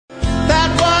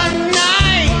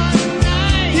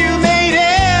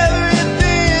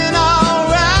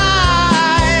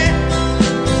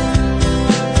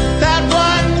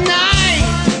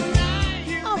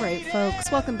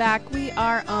welcome back. We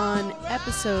are on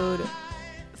episode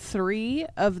 3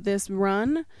 of this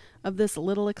run of this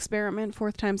little experiment,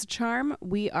 Fourth Time's a Charm.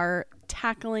 We are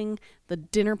tackling the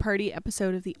dinner party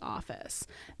episode of The Office.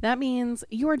 That means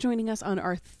you are joining us on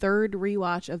our third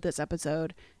rewatch of this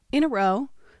episode in a row.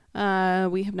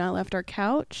 We have not left our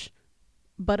couch,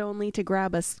 but only to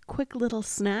grab a quick little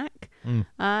snack.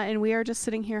 And we are just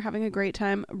sitting here having a great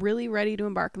time, really ready to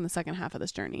embark on the second half of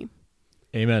this journey.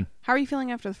 Amen. How are you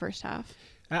feeling after the first half?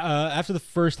 After the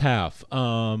first half,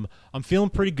 I'm feeling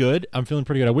pretty good. I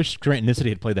wish Grant and Nicity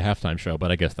had played the halftime show,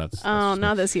 but I guess that's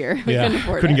not this year. We yeah, couldn't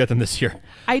afford couldn't it. get them this year.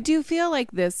 I do feel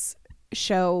like this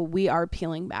show, we are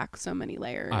peeling back so many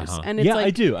layers. And it's Yeah, like,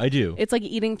 I do. It's like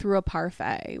eating through a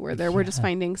parfait where we're just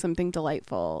finding something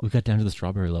delightful. We got down to the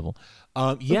strawberry level.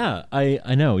 Yeah,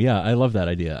 I know. Yeah, I love that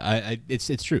idea.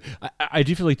 It's true. I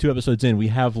do feel like 2 episodes in, we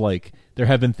have there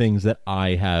have been things that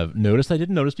I have noticed I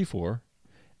didn't notice before,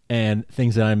 and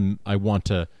things that I'm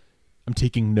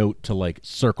taking note to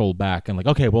circle back and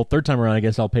okay, well, third time around, I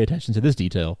guess I'll pay attention to this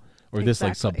detail or this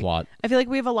subplot. I feel like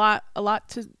we have a lot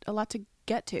to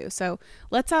get to. So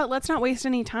let's not waste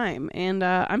any time. And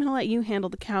I'm gonna let you handle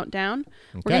the countdown.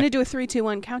 Okay. We're gonna do a 3, 2,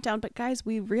 1 countdown. But guys,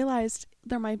 we realized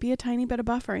there might be a tiny bit of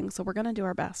buffering, so we're gonna do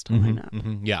our best to line up.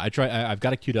 Yeah, I've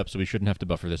got it queued up, so we shouldn't have to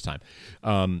buffer this time.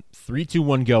 3, 2,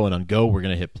 1, go, and on go we're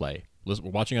gonna hit play. Listen,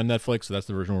 we're watching on Netflix, so that's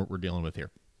the version we're dealing with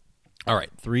here. All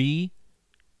right, 3,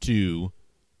 2,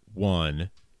 1,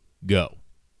 go.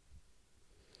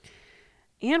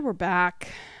 And we're back.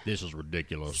 This is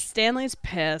ridiculous. Stanley's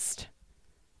pissed.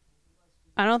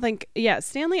 I don't think... Yeah,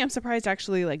 Stanley, I'm surprised,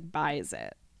 actually, buys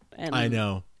it. And I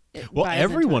know. Well,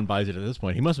 everyone buys it at this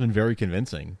point. He must have been very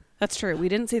convincing. That's true. We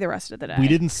didn't see the rest of the day. We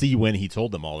didn't see when he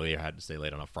told them all they had to stay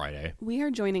late on a Friday. We are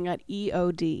joining at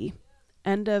EOD.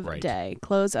 End of day.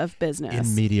 Close of business.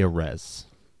 In media res.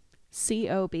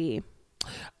 COB.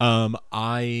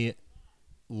 I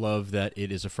love that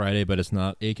it is a Friday, but it's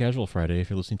not a casual Friday. If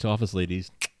you're listening to Office Ladies,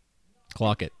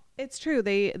 clock it. It's true.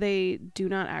 They do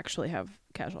not actually have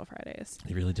casual Fridays.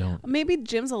 They really don't. Maybe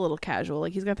Jim's a little casual.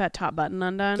 He's got that top button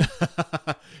undone.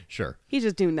 Sure. He's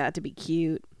just doing that to be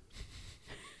cute.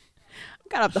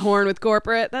 Got up the horn with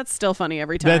corporate. That's still funny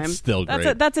every time. That's still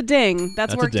great. That's a ding.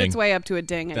 That's worked ding. its way up to a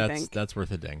ding, I think. That's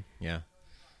worth a ding. Yeah.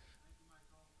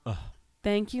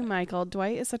 Thank you, Michael.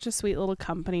 Dwight is such a sweet little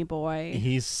company boy.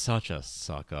 He's such a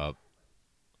suck up.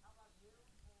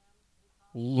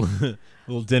 Little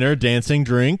dinner, dancing,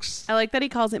 drinks. I like that he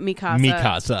calls it Mikasa.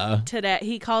 Mikasa. Today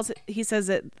he says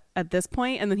it at this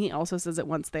point, and then he also says it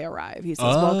once they arrive. He says,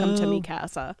 "Welcome to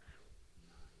Mikasa."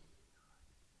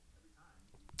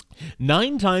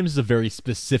 9 times is a very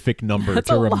specific number That's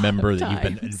to a lot remember of that you've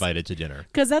been times. invited to dinner.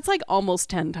 Because that's almost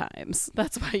 10 times.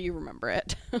 That's why you remember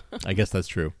it. I guess that's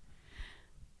true.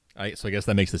 So I guess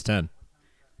that makes this 10.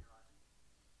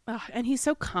 And he's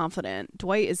so confident.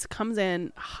 Dwight comes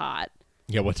in hot.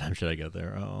 Yeah, what time should I get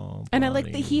there? Oh, and I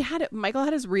like that Michael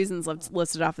had his reasons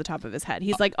listed off the top of his head.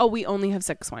 He's like, "Oh, we only have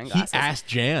 6 wine glasses." He asked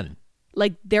Jan.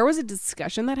 There was a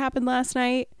discussion that happened last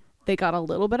night. They got a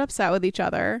little bit upset with each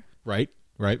other. Right.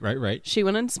 She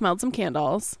went and smelled some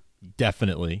candles.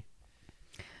 Definitely.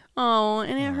 Oh,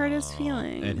 and it hurt his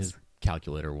feelings. And his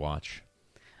calculator watch.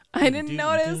 I didn't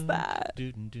notice that.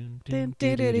 So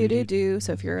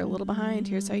if you're a little behind,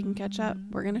 here's how you can catch up.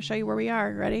 We're going to show you where we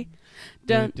are. Ready?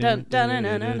 Dun dun dun dun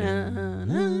dun dun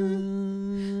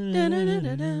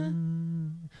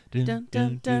dun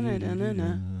dun dun dun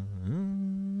dun.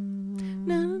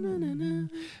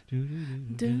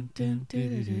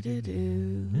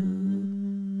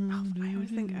 I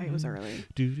always think I was early.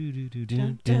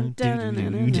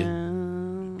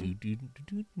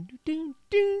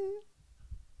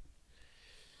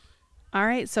 All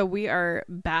right, so we are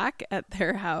back at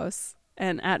their house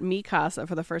and at Mikasa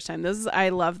for the first time. I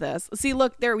love this. See,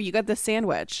 look there, you got the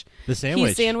sandwich. The sandwich.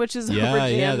 He sandwiches over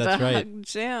Jim. Yeah, that's right.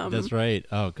 Jim. That's right.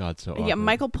 Oh God, so awkward. Yeah,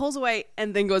 Michael pulls away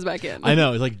and then goes back in. I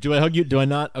know. It's like, do I hug you? Do I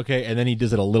not? Okay, and then he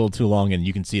does it a little too long, and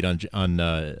you can see it on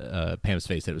Pam's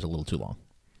face that it was a little too long.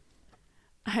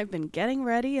 I've been getting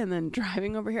ready and then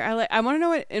driving over here. I want to know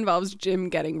what involves Jim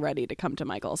getting ready to come to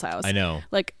Michael's house. I know.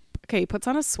 Okay, he puts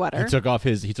on a sweater. He took off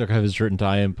his shirt and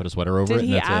tie and put a sweater over it. Did and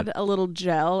he that's add it. a little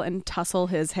gel and tussle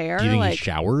his hair? Do you think he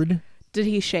showered? Did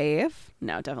he shave?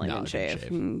 No, definitely No, didn't shave.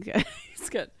 He's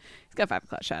got 5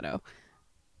 o'clock shadow.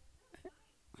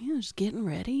 Yeah, just getting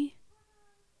ready.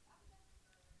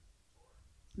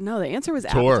 No, the answer was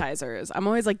Tour. appetizers. I'm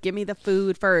always like, give me the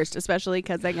food first, especially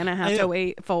because they're gonna have to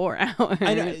wait 4 hours.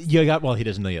 I know. Well, he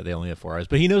doesn't know yet. They only have 4 hours,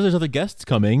 but he knows there's other guests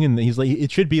coming, and he's like, it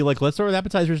should be let's start with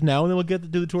appetizers now, and then we'll get to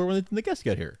do the tour when the guests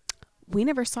get here. We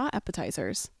never saw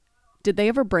appetizers. Did they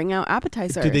ever bring out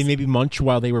appetizers? Did they maybe munch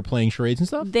while they were playing charades and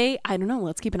stuff? I don't know.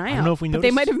 Let's keep an eye out. I don't know if we But they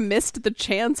noticed. might have missed the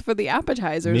chance for the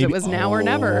appetizers. Maybe, It was now or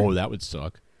never. Oh, that would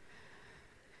suck.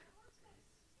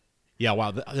 Yeah,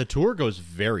 wow. The tour goes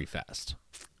very fast.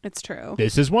 It's true.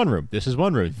 This is one room. This is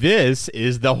one room. This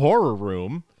is the horror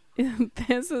room.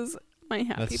 This is my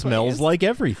happy That smells place. like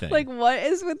everything. Like, what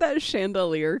is with that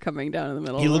chandelier coming down in the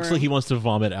middle He of the looks room? like he wants to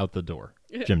vomit out the door.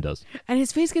 Jim does. And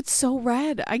his face gets so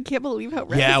red. I can't believe how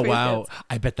red Yeah, his face wow. gets.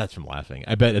 I bet that's from laughing.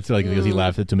 I bet it's like because he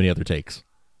laughed at too many other takes.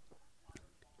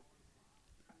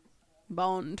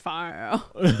 Bonfire.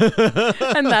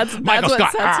 And that's Michael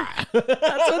what Scott. sets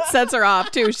that's what sets her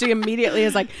off too. She immediately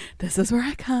is like, "This is where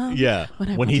I come." Yeah, I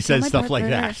when want he to kill says my stuff like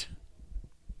partner. that.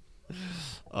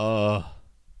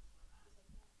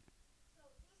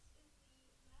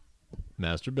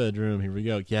 Master bedroom. Here we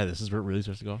go. Yeah, this is where it really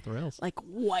starts to go off the rails. Like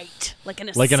white, like an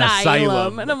Like an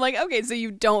asylum. And I'm like, okay, so you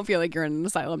don't feel like you're in an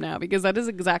asylum now because that is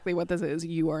exactly what this is.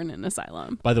 You are in an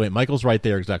asylum. By the way, Michael's right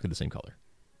there, exactly the same color.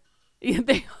 Yeah,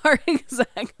 they are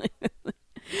exactly.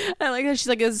 I like that she's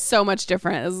like, "This is so much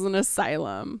different. This is an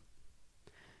asylum."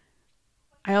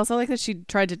 I also like that she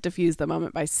tried to diffuse the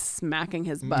moment by smacking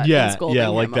his butt. and scolding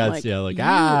him.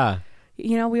 I'm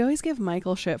You know, we always give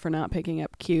Michael shit for not picking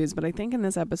up cues, but I think in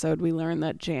this episode we learned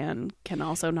that Jan can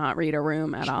also not read a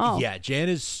room at all. Yeah, Jan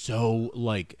is so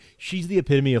like she's the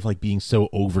epitome of like being so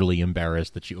overly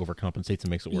embarrassed that she overcompensates and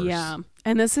makes it worse. Yeah,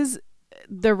 and this is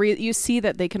you see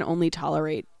that they can only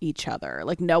tolerate each other.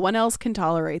 Like no one else can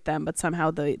tolerate them, but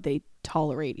somehow they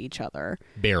tolerate each other.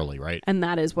 Barely, right? And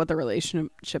that is what the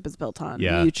relationship is built on.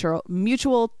 Yeah.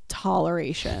 Mutual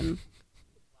toleration.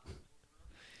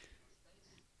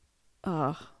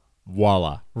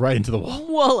 Voila, right into the wall.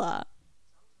 Voila.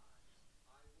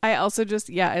 I also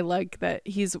I like that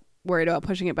he's worried about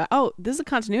pushing it back. Oh, this is a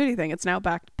continuity thing. It's now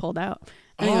pulled out.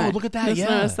 Oh, look at that. Just Yeah.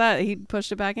 noticed that. He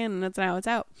pushed it back in and it's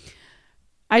out.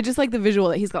 I just like the visual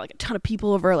that he's got like a ton of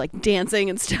people over like dancing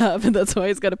and stuff. And that's why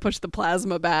he's got to push the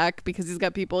plasma back because he's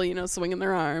got people, swinging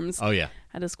their arms Oh yeah.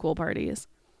 at his cool parties.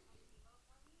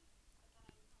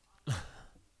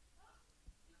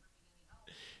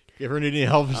 If you ever need any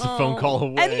help, just a phone call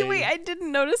away. Anyway, I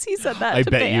didn't notice he said that I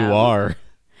to bet Pam. you are.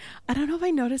 I don't know if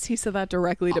I noticed he said that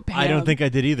directly to Pam. I don't think I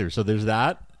did either. So there's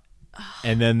that.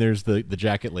 And then there's the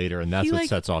jacket later, and that's He, what like-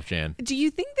 sets off Jan. Do you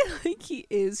think that like he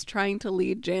is trying to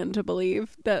lead Jan to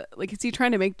believe that like is he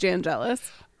trying to make Jan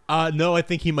jealous? No, I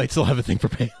think he might still have a thing for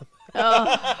Pam.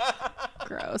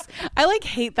 Gross. I like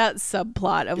hate that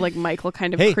subplot of like Michael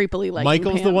kind of Hey, creepily liking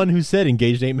Michael's Pam. the one who said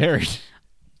engaged ain't married.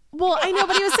 Well, I know,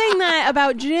 but he was saying that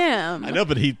about Jim. I know,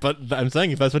 but I'm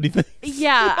saying if that's what he thinks.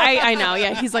 Yeah, I know.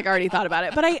 Yeah, he's like already thought about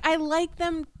it. But I like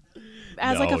them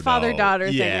as like a No, father-daughter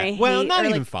no. thing. Yeah. I hate, Well, not or,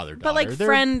 even like, father-daughter. but like They're-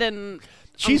 friend and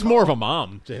She's uncle. more of a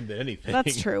mom to him than anything.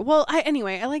 That's true. Well,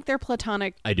 anyway, I like their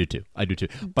platonic. I do too.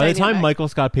 By the time Dynamic. Michael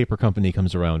Scott Paper Company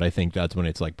comes around, I think that's when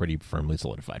it's like pretty firmly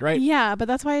solidified, right? Yeah, but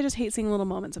that's why I just hate seeing little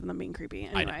moments of them being creepy.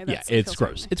 Anyway, I know. Yeah, that's- it's feels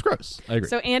gross. right. It's gross. I agree.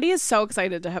 So Andy is so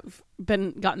excited to have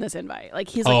gotten this invite. Like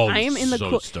he's like, Oh, I am in the so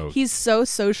cool. stoked. He's so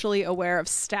socially aware of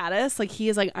status. Like he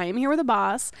is like, I am here with a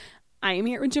boss. I am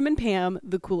here with Jim and Pam,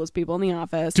 the coolest people in the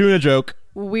office. Doing a joke.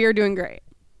 We're doing great.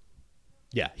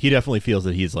 Yeah, he definitely feels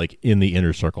that he's like in the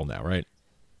inner circle now, right?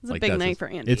 It's a Like, big that's night his- for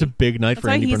Andy. It's a big night That's for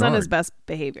why Andy he's Bernard. on his best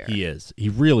behavior. He is. He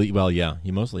really, well, yeah,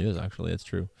 he mostly is, actually. That's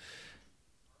true.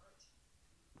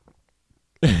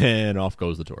 And off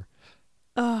goes the tour.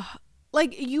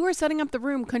 Like you were setting up the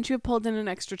room. Couldn't you have pulled in an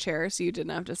extra chair so you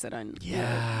didn't have to sit on your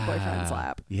boyfriend's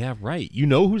lap? Yeah, right. You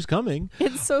know who's coming.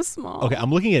 It's so small. Okay, I'm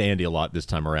looking at Andy a lot this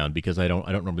time around because I don't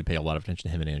normally pay a lot of attention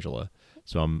to him and Angela.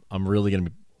 So I'm really going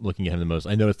to be looking at him the most.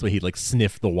 I noticed the way he like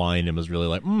sniffed the wine and was really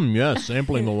like, yes,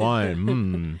 sampling the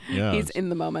wine. Yeah. He's in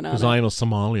the moment on Because it. I am a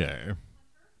sommelier.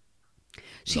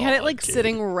 She had it like Okay.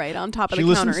 sitting right on top of She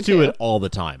the counter listens to too. it all the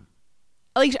time.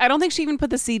 Like I don't think she even put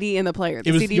the CD in the player. The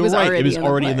It was, CD you're was right. already It was in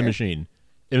already the in the player. machine.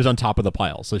 It was on top of the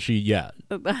pile. So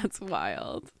That's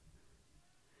wild.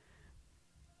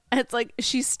 It's like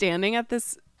she's standing at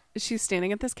this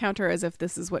counter as if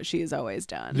this is what she has always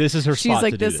done. This is her She's spot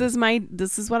like, to do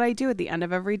this is what I do at the end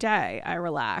of every day. I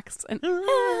relax. And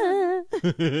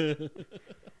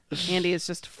Andy is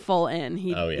just full in.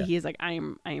 He's like, I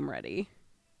am ready.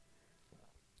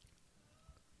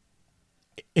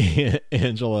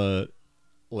 Angela,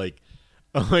 like,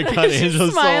 oh my God, She's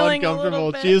Angela's so smiling a little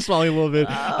uncomfortable. bit. She is smiling a little bit.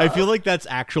 I feel like that's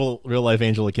actual real life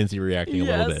Angela Kinsey reacting a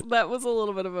little bit. That was a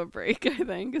little bit of a break, I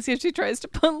think. Because she tries to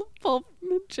pull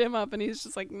Jim up and he's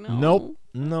just like, no.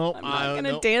 Nope. I'm not going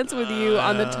to nope. dance with you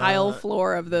on the tile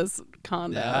floor of this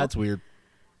condo. That's weird.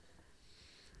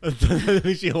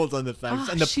 She holds on the facts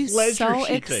and the she's pleasure so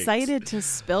she excited to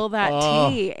spill that Oh,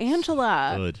 tea.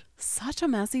 Angela, Good. such a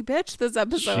messy bitch this She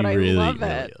episode. I really, love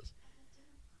really it. is.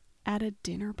 At a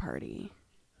dinner party.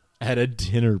 At a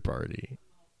dinner party.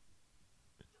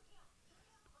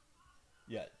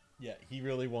 Yeah. Andy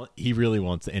really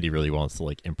wants to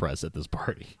like impress at this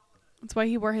party. That's why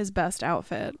he wore his best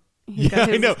outfit.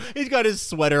 I know. He's got his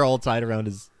sweater all tied around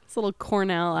his little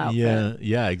Cornell outfit.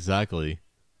 Yeah, exactly.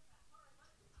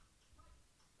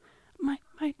 My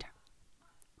turn.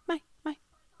 My.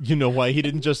 You know why he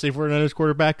didn't just say 49ers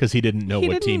quarterback? Because he didn't know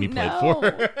what team he played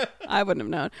for. I wouldn't have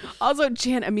known. Also,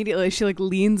 Jan immediately, she like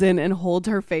leans in and holds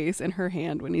her face in her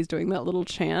hand when he's doing that little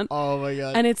chant. Oh my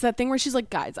God. And it's that thing where she's like,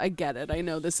 guys, I get it. I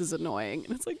know this is annoying.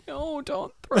 And it's like, no,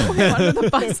 don't throw him under the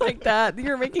bus like that.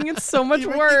 You're making it so much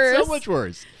worse. So much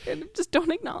worse. And just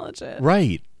don't acknowledge it.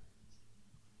 Right.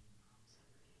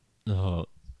 Oh,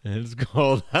 and it's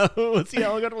called What's the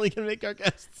Alligator We Can Make Our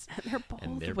Guests? And they're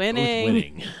both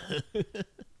winning.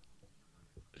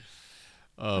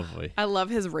 Oh boy. I love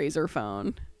his razor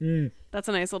phone. That's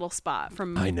a nice little spot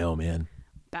from I know, man.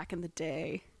 back in the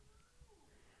day.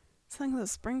 Something with a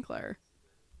sprinkler.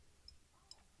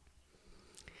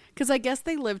 Because I guess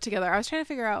they lived together. I was trying to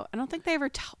figure out. I don't think they ever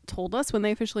told us when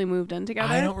they officially moved in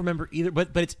together. I don't remember either, but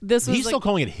it's he's still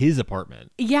calling it his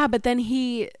apartment. Yeah, but then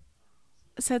he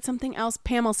said something else.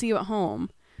 Pam, I'll see you at home,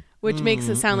 which makes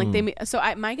it sound like they. So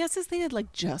my guess is they had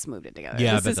like just moved in together.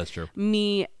 Yeah, this I bet is that's true.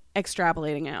 Me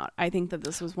extrapolating out. I think that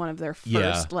this was one of their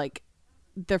first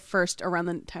their first around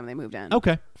the time they moved in.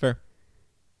 Okay, fair.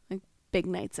 Like big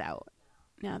nights out.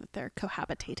 Now that they're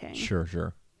cohabitating.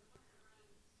 Sure.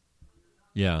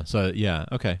 Yeah. So yeah.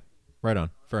 Okay. Right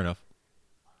on. Fair enough.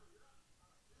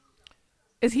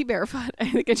 Is he barefoot? I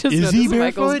think I just Is he noticed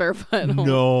Michael's barefoot? barefoot.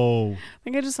 No. I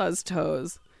think I just saw his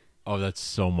toes. Oh, that's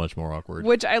so much more awkward.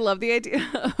 Which I love the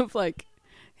idea of like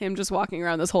him just walking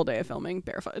around this whole day of filming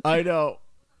barefoot. I know.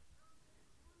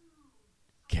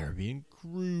 Caribbean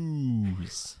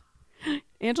cruise.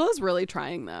 Angela's really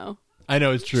trying though. I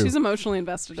know, it's true. She's emotionally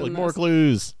invested in like this. more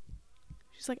clues.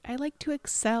 She's like, I like to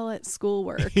excel at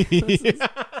schoolwork. This is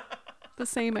the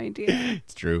same idea.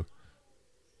 It's true.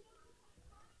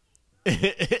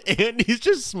 Andy's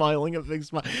just smiling a big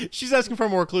smile. She's asking for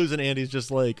more clues, and Andy's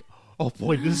just like, oh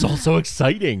boy, this is all so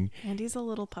exciting. Andy's a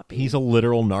little puppy. He's a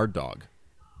literal nard dog.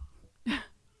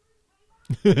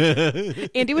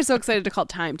 Andy was so excited to call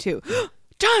time too.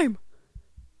 Time!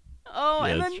 Oh,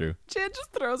 Yeah, and that's then true. Jen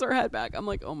just throws her head back. I'm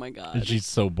like, oh my God. And she's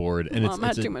so bored. And Mom it's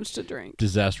had a too much to drink.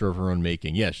 disaster of her own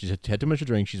making. Yeah, she's had too much to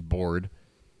drink. She's bored.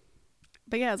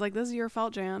 But yeah, it's like, this is your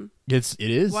fault, Jan. It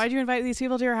is. Why'd you invite these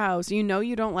people to your house? You know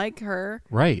you don't like her.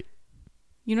 Right.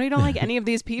 You know you don't like any of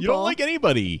these people. You don't like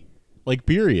anybody. Like,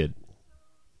 period.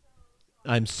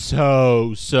 I'm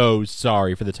so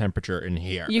sorry for the temperature in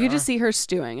here. You could just see her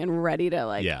stewing and ready to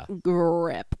like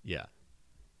grip. Yeah.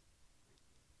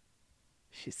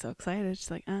 She's so excited. She's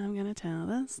like, I'm going to tell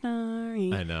the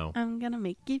story. I know. I'm going to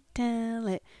make you tell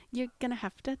it. You're going to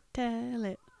have to tell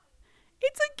it.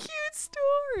 It's a cute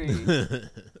story.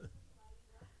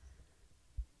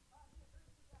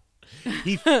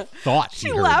 He thought She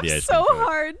he heard laughed the ice so cream truck.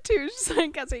 hard, too. She's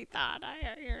like, because he thought I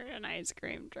heard an ice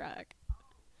cream truck.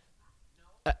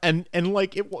 And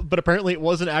like but apparently it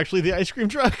wasn't actually the ice cream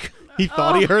truck. He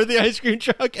thought he heard the ice cream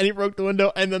truck, and he broke the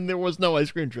window, and then there was no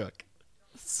ice cream truck.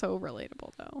 So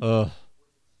relatable, though.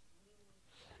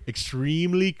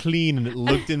 Extremely clean, and it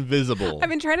looked invisible. I've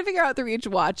been trying to figure out through each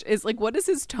watch is like, what is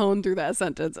his tone through that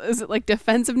sentence? Is it like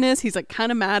defensiveness? He's like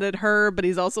kind of mad at her, but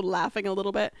he's also laughing a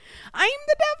little bit. I'm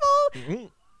the devil. Mm-hmm.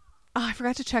 Oh, I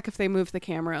forgot to check if they moved the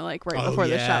camera like right before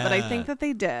the shot, but I think that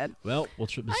they did. Well, we'll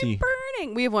see. I'm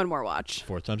burning. We have one more watch.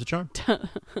 Fourth time's a charm.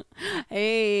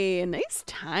 Hey, nice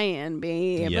tie-in,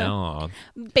 babe. Yeah.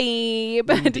 Babe.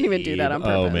 I didn't even do that on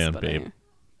purpose. Oh, man, but babe.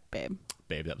 Babe.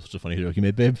 Babe, that was such a funny joke you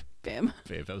made, babe. Babe.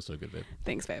 Babe, that was so good, babe.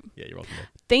 Thanks, babe. Yeah, you're welcome, babe.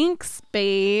 Thanks,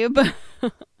 babe.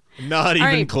 Not even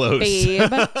All right, close. Babe.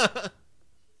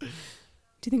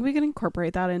 Do you think we can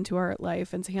incorporate that into our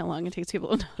life and see how long it takes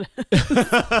people to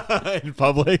notice? In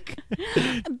public.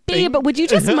 Babe, would you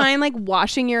just mind like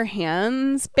washing your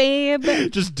hands, babe?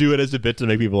 Just do it as a bit to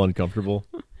make people uncomfortable.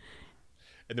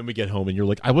 And then we get home and you're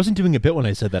like, I wasn't doing a bit when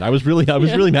I said that. I was really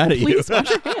mad at you. Please wash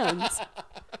your hands.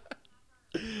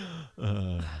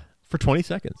 For 20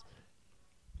 seconds.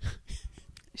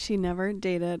 She never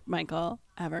dated Michael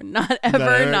ever. Not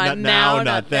ever. Not now, now.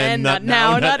 Not then. Not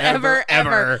now. Not ever.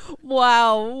 Ever.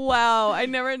 Wow. I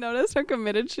never noticed how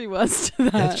committed she was to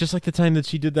that. That's just like the time that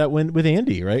she did that with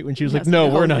Andy, right? When she was Yes, like, no,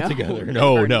 we're not together.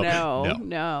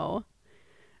 No.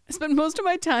 I spent most of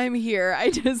my time here. I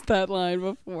did that line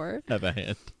before. Have a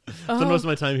hand. Spend most of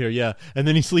my time here, yeah. And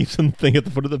then he sleeps on the thing at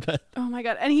the foot of the bed. Oh my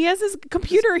god! And he has his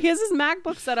computer. He has his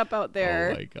MacBook set up out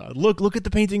there. Oh my god! Look at the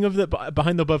painting of the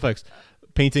behind the buffets.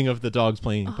 Painting of the dogs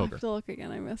playing I poker. have to look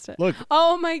again. I missed it. Look.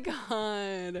 Oh my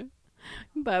god.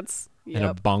 That's And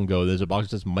a bongo. There's a box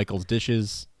that says Michael's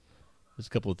Dishes. There's a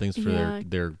couple of things for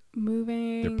their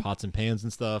moving. their pots and pans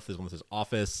and stuff. There's one that says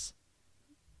Office.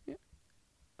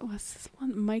 What's this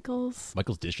one? Michael's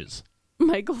Dishes.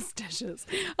 Michael's dishes.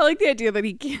 I like the idea that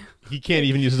he can't. He can't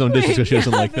even use his own dishes because she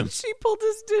doesn't like them. She pulled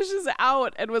his dishes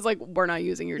out and was like, "We're not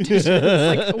using your dishes."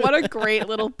 Like, what a great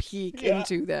little peek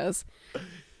into this.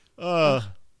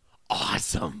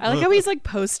 Awesome. I like how he's like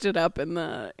posted up in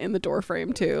the door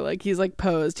frame too. Like he's like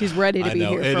posed. He's ready to be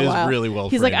here for a while. It is really well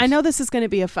He's framed. like, I know this is going to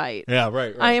be a fight. Yeah,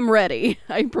 right. I am ready.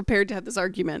 I'm prepared to have this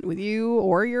argument with you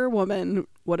or your woman,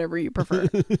 whatever you prefer.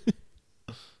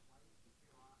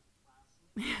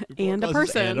 And a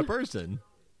person.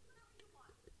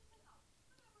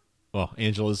 Oh,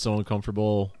 Angela's so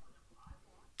uncomfortable.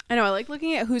 I know. I like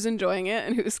looking at who's enjoying it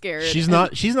and who's scared. She's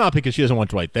not because she doesn't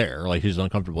want Dwight there. Like she's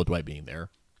uncomfortable with Dwight being there.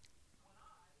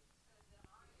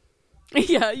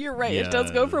 Yeah, you're right. Yes. It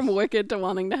does go from wicked to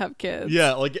wanting to have kids.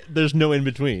 Yeah, like there's no in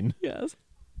between. Yes.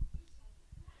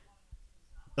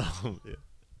 Oh, yeah.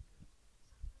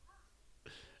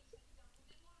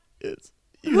 It's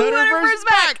Who won her first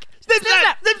back? Snip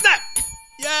snap! Snip snap!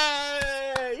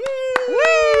 Yay!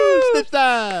 Woo! Snip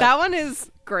snap! That one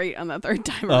is great on the third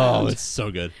time Oh, around. it's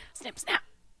so good. Snip snap.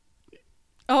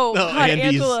 Oh, No, God, Andy's,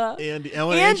 Angela. Andy,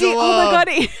 Andy, Angela. oh my God.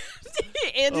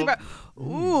 Andy,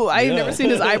 ooh, I've never seen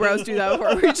his eyebrows do that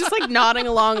before. He's just like nodding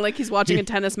along like he's watching a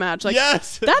tennis match. Like,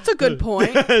 yes, that's a good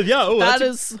point. Yeah, that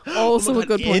is also a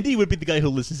good point. Andy would be the guy who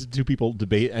listens to two people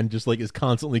debate and just like is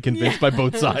constantly convinced by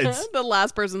both sides. The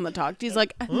last person that talked, he's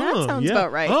like, that sounds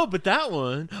about right. Oh, but that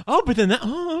one. Oh, but then that.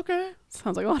 Oh, okay.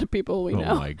 Sounds like a lot of people we know.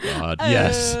 Oh my God.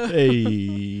 Yes.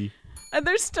 Hey. And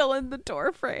they're still in the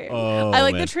door frame. Oh, I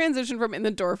like man. the transition from in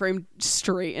the door frame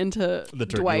straight into The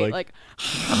turkey Dwight, leg. like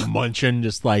Munching,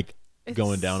 just like It's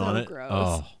going down so on it. gross.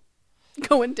 Oh,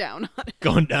 going down on it.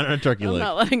 going down on a turkey I'm leg.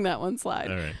 not letting that one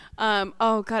slide. All right.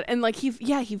 Oh God, and like he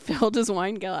filled his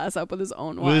wine glass up with his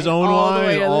own wine. With his own all wine the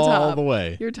way to the all top. the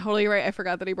way. You're totally right. I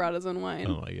forgot that he brought his own wine.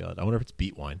 Oh my God. I wonder if it's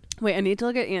beet wine. Wait, I need to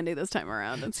look at Andy this time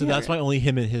around. And So see that's how why only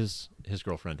him and his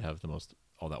girlfriend have the most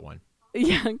all that wine.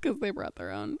 Yeah, because they brought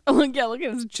their own. Oh, look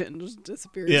at his chin just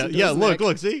disappears. Yeah, into yeah. his Look,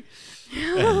 neck. see.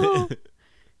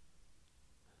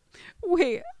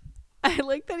 Wait, I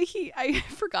like that I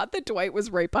forgot that Dwight was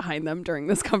right behind them during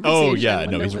this conversation. Oh yeah,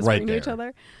 when no, they're he's whispering right to there. each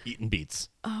other. Eating beets.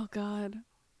 Oh God,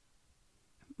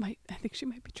 I think she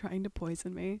might be trying to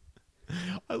poison me.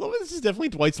 I love it. This is definitely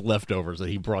Dwight's leftovers that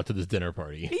he brought to this dinner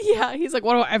party. Yeah, he's like,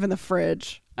 what do I have in the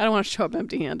fridge? I don't want to show up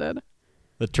empty-handed.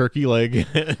 The turkey leg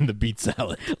and the beet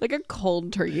salad. Like a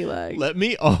cold turkey leg. Let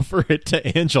me offer it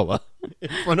to Angela in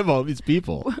front of all these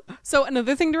people. So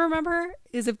another thing to remember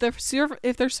is if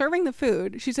they're serving the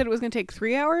food, she said it was going to take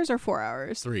 3 hours or 4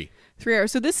 hours. 3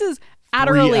 hours. So this is at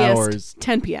 3 earliest hours.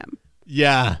 10 p.m.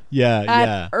 Yeah.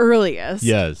 At earliest.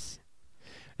 Yes.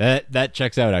 That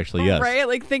checks out actually. Yes. Right?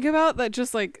 Like think about that.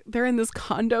 Just like they're in this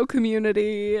condo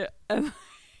community, and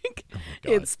like,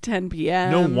 it's 10 p.m.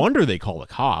 No wonder they call the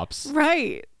cops.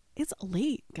 Right? It's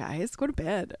late, guys. Go to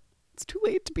bed. It's too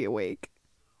late to be awake.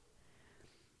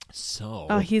 So.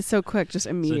 Oh, he's so quick. Just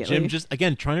immediately. So Jim just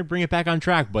again trying to bring it back on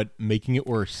track, but making it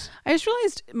worse. I just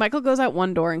realized Michael goes out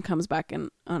one door and comes back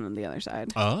in on the other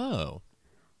side. Oh.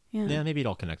 Yeah. Yeah. Maybe it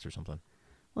all connects or something.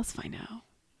 Let's find out.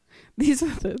 These are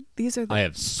the I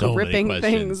have so many gripping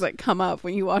questions. things that come up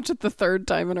when you watch it the third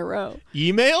time in a row.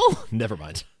 Email? Never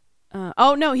mind.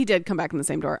 Oh no, he did come back in the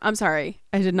same door. I'm sorry,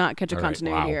 I did not catch a All right,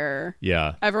 continuity wow. error.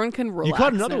 Yeah. Everyone can relax. You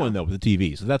caught another now. one though with the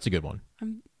TV, so that's a good one.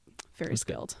 I'm very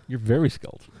skilled. You're very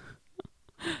skilled.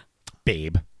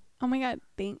 Babe. Oh my God,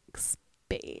 thanks,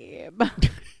 babe.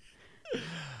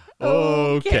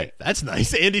 Okay. That's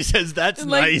nice. Andy says that's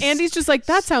Like nice. Andy's just like,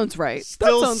 that sounds right.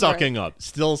 Still that sounds sucking right. up.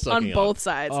 Still sucking On up. both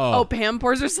sides. Oh. Oh, Pam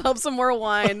pours herself some more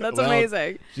wine. That's Well,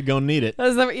 amazing. She's gonna need it.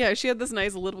 Yeah, she had this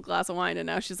nice little glass of wine, and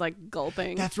now she's like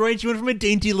gulping. That's right. She went from a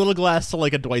dainty little glass to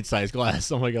like a Dwight-sized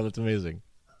glass. Oh my God, that's amazing.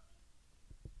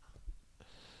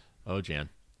 Oh, Jan.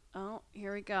 Oh,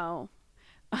 here we go.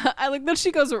 I like that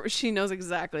she goes. She knows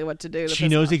exactly what to do. She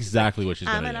knows exactly what she's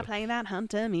I'm gonna gonna do. play that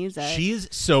Hunter music. She's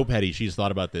so petty. She's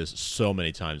thought about this so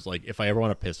many times. Like, if I ever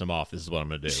want to piss him off, this is what I'm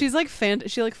gonna do. She's like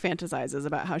she like fantasizes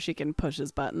about how she can push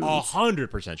his buttons.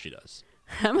 100% she does.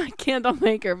 I'm a candle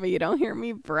maker, but you don't hear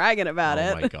me bragging about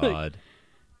it. Oh my God.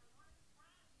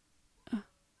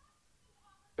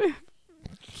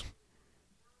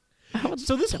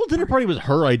 So this whole dinner party was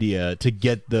her idea to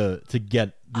get these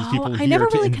people I here never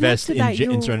to really invest in, connected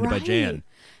that. in Serenity by Jan.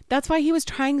 That's why he was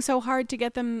trying so hard to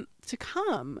get them to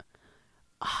come.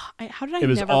 How did I? It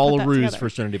was never all put a that ruse together? for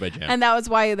Serenity by Jan. And that was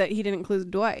why that he didn't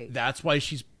include Dwight. That's why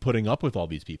she's putting up with all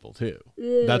these people too.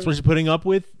 That's why she's putting up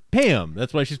with Pam.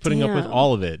 That's why she's putting up with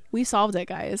all of it. We solved it,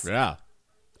 guys. Yeah.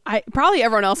 I probably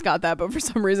everyone else got that, but for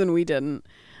some reason we didn't.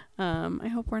 I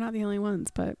hope we're not the only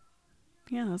ones, but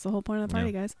yeah, that's the whole point of the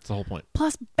party, guys. That's the whole point.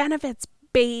 Plus benefits,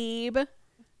 babe.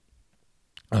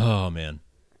 Oh man.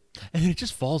 And it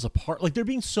just falls apart. Like they're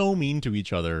being so mean to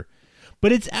each other.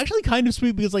 But it's actually kind of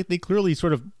sweet because like they clearly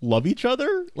sort of love each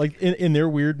other, like in their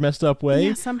weird, messed up way.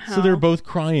 Yeah, somehow. So they're both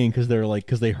crying because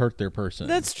they hurt their person.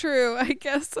 That's true. I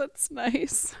guess that's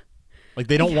nice. Like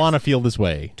they don't want to feel this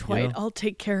way. Dwight, you know? I'll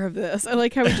take care of this. I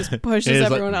like how he just pushes He's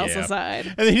like, everyone else yeah. aside.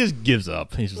 And then he just gives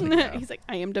up. He's just like, yeah. He's like,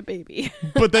 I am the baby.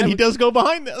 But then he does go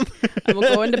behind them. I will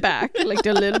go in the back like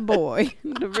the little boy,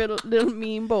 the little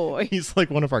mean boy. He's like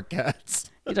one of our cats.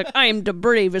 He's like, I am the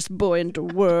bravest boy in the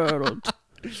world.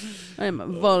 I am a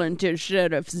volunteer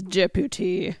sheriff's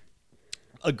deputy.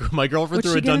 My girlfriend Would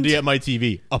threw she a get Dundee into- at my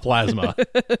TV. A plasma.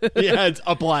 Yeah, it's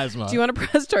a plasma. Do you want to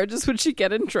press charges? Would she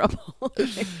get in trouble?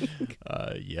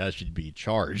 Yeah, she'd be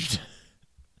charged.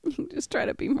 Just try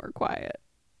to be more quiet.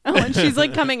 Oh, and she's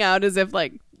like coming out as if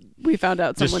like we found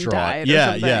out someone Distraught. died. Yeah,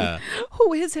 or something. yeah.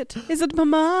 Who is it? Is it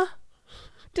Mama?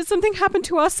 Did something happen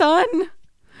to our son?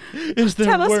 Is there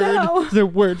Tell us now. Is there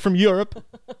word from Europe?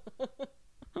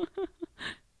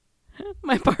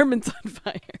 My apartment's on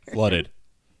fire. Flooded.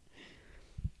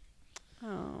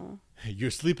 Oh.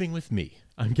 You're sleeping with me.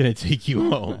 I'm gonna take you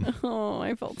home. Oh,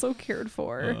 I felt so cared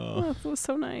for. Oh, that was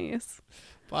so nice.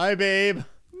 Bye, babe.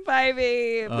 Bye,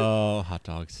 babe. Oh, hot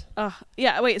dogs.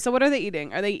 Yeah. Wait. So, what are they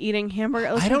eating? Are they eating hamburger?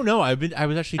 I don't know. I was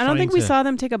actually. I don't think we trying to- saw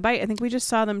them take a bite. I think we just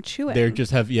saw them chewing. They've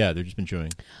just been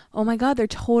chewing. Oh my god, they're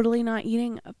totally not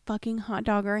eating a fucking hot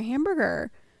dog or a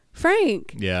hamburger.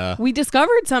 Frank. Yeah. We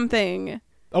discovered something.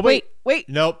 Oh wait. Wait.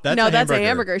 Nope. That's No, a that's a hamburger.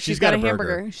 hamburger. She's got a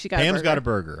hamburger. She got a Pam's burger. got a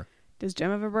burger. Does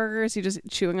Jim have a burger? Or is he just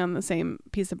chewing on the same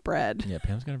piece of bread? Yeah,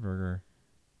 Pam's got a burger.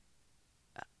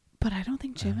 But I don't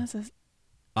think Jim has a.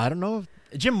 I don't know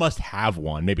if Jim must have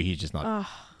one. Maybe he's just not.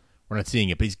 We're not seeing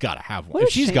it, but he's got to have one. What If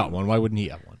a she's got shame. one, why wouldn't he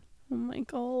have one? Oh my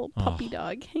god, puppy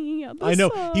dog hanging out the I know.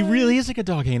 He side. really is like a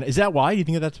dog hanging out. Is that why? Do you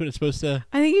think that's what it's supposed to?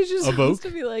 I think he's just evoke? supposed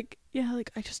to be like, yeah, like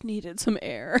I just needed some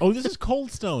air. Oh, this is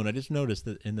Cold Stone. I just noticed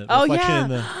that in the Oh, reflection yeah. in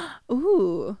the.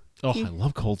 Ooh. Oh, I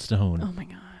love Cold Stone. Oh my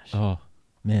gosh. Oh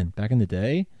man, back in the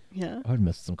day, Yeah. I would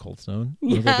mess with some Cold Stone.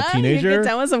 When I was Yeah. like a You teenager. get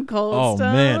down with some Cold Oh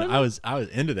Stone. man, I was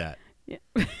into that. Yeah.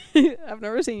 I've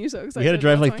never seen you so excited. We had to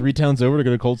drive That's like fine. 3 towns over to go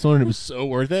to Cold Stone, and it was so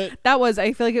worth it. That was.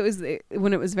 I feel like it was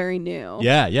when it was very new.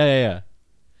 Yeah. It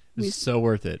We- was so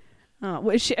worth it.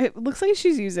 It looks like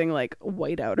she's using like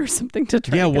whiteout or something to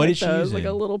try. Yeah, to what get is she those, like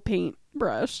using? a little paint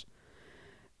brush.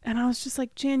 And I was just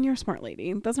like, Jan, you're a smart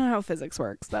lady. That's not how physics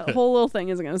works. That whole little thing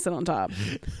isn't going to sit on top.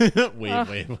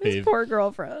 wave. His poor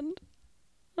girlfriend.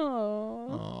 Oh,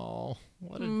 Oh,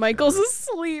 what a Michael's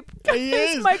asleep. He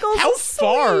Guys, is. Michael's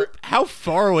asleep. How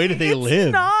far away do they It's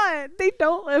live? not. They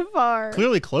don't live far.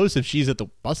 Clearly close if she's at the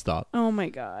bus stop. Oh my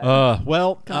god.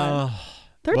 Well,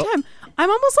 Third well- time. I'm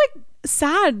almost like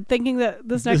sad thinking that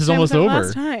this next is time almost was our over.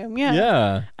 last time. Yeah.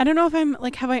 yeah. I don't know if I'm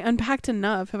like, have I unpacked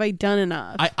enough? Have I done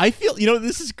enough? I feel,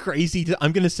 this is crazy.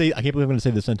 I'm going to say, I can't believe I'm going to say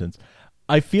this sentence.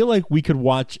 I feel like we could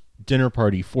watch Dinner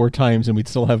Party 4 times and we'd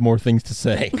still have more things to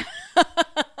say.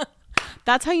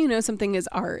 That's how you know something is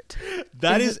art.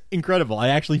 That is incredible. I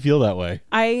actually feel that way.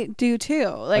 I do too.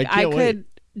 Like I I can't could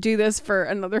do this for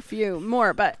another few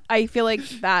more, but I feel like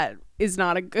that is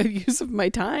not a good use of my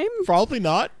time. Probably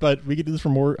not, but we could do this for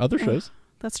more other shows.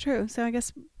 That's true. So I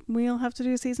guess we'll have to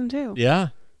do season 2. Yeah.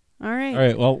 All right.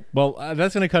 All right. Well,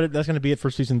 that's gonna cut it. That's gonna be it for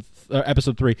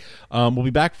episode 3. We'll be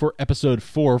back for episode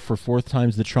 4 for Fourth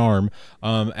Time's the Charm.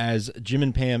 As Jim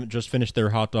and Pam just finished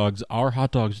their hot dogs, our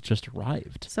hot dogs just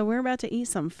arrived. So we're about to eat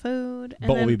some food. And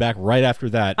But we'll be back right after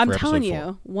that. I'm for telling episode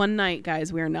 4. you, one night,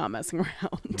 guys, we are not messing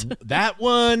around. That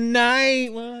one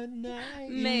night,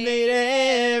 you made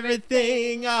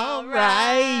everything all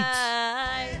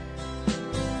right.